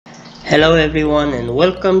Hello everyone and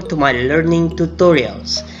welcome to my learning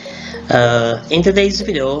tutorials. In today's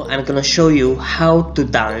video I'm gonna show you how to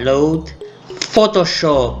download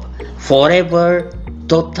Photoshop forever,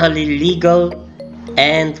 totally legal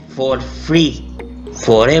and for free.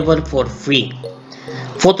 Forever for free.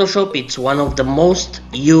 Photoshop is one of the most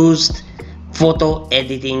used photo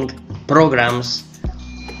editing programs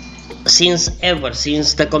since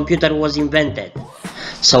the computer was invented.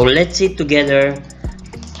 So let's see together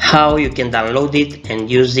how you can download it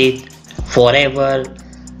and use it forever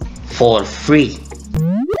for free.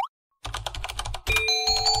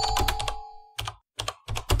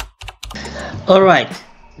 Alright,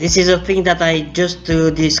 this is a thing that I just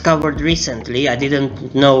discovered recently. I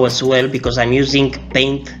didn't know as well because I'm using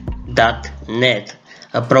paint.net,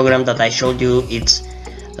 a program that I showed you. It's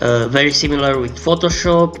very similar with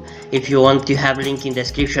Photoshop. If you want, you have a link in the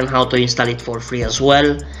description how to install it for free as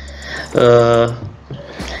well.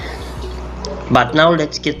 But now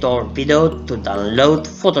let's get to our video to download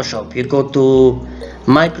Photoshop. You go to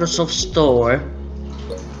Microsoft Store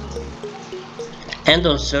and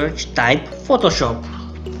on search type Photoshop.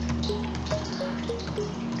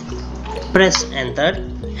 Press enter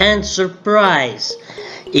and surprise!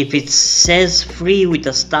 If it says free with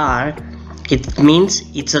a star, it means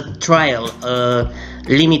it's a trial,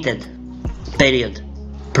 limited period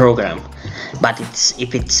program. But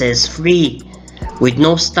if it says free with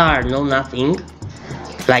no star, no nothing,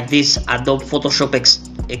 like this Adobe Photoshop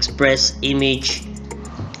Express image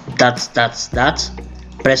dots,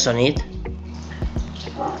 press on it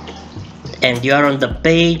and you are on the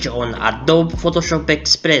page on Adobe Photoshop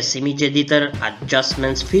Express image editor,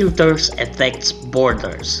 adjustments, filters, effects,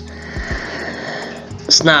 borders.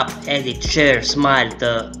 Snap, edit, share, smile,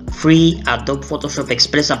 the free Adobe Photoshop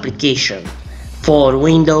Express application for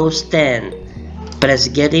Windows 10. Press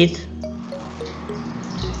get it.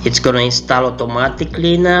 It's gonna install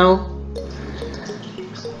automatically now.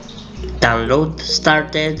 Download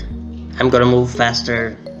started. I'm gonna move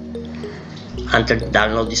faster until the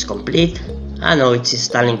download is complete. I know it's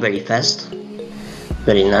installing very fast.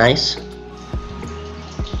 Very nice.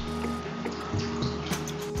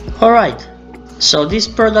 Alright, so this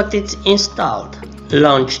product is installed.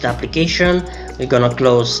 Launch the application. We're gonna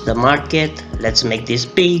close the market. Let's make this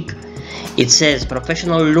big. It says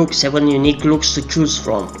professional look, 7 unique looks to choose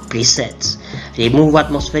from, presets. Remove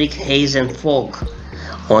atmospheric haze and fog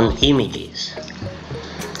on images.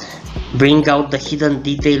 Bring out the hidden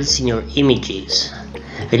details in your images.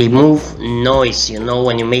 Remove noise, you know,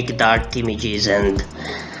 when you make dark images. And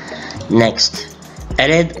next,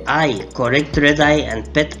 red eye, correct red eye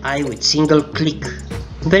and pet eye with single click.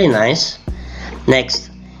 Very nice. Next,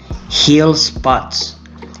 heal spots.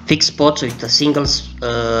 Fix spots with a single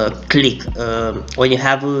click. When you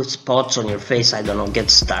have spots on your face, I don't know, get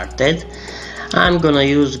started. I'm gonna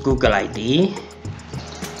use Google ID.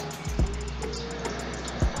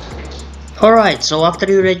 Alright, so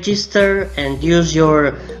after you register and use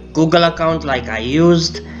your Google account like I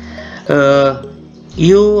used,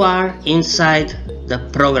 you are inside the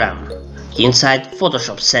program, inside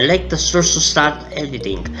Photoshop. Select the source to start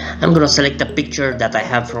editing. I'm gonna select a picture that I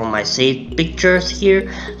have from my saved pictures here.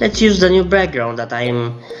 Let's use the new background that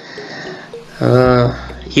I'm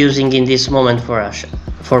using in this moment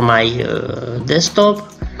for my desktop.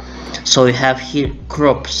 So we have here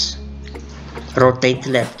crops, rotate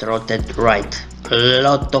left, rotate right, a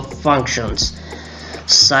lot of functions,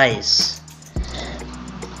 size,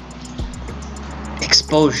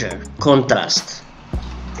 exposure, contrast.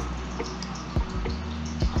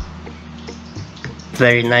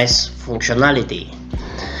 Very nice functionality.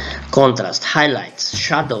 Contrast, highlights,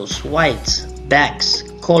 shadows, whites, backs,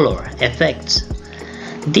 color, effects,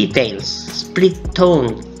 details, split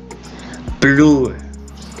tone, blur,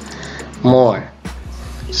 more,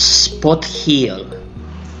 spot heal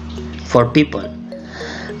for people,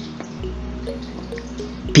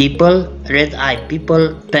 red eye,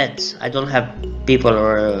 people, pets. I don't have people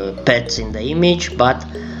or pets in the image, but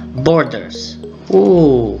borders.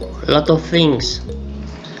 Ooh, a lot of things.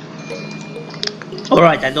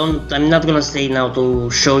 Alright, I'm not gonna stay now to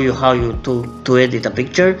show you how to edit a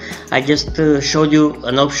picture. I just showed you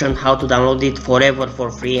an option how to download it forever for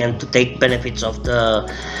free and to take benefits of the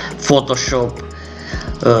Photoshop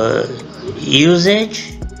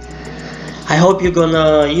usage. I hope you're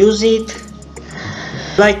gonna use it.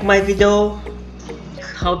 Like my video,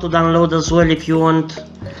 how to download as well if you want.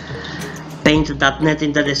 Paint.net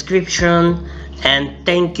in the description. And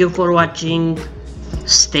thank you for watching.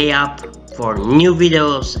 Stay up for new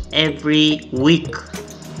videos every week.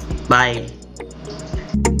 Bye.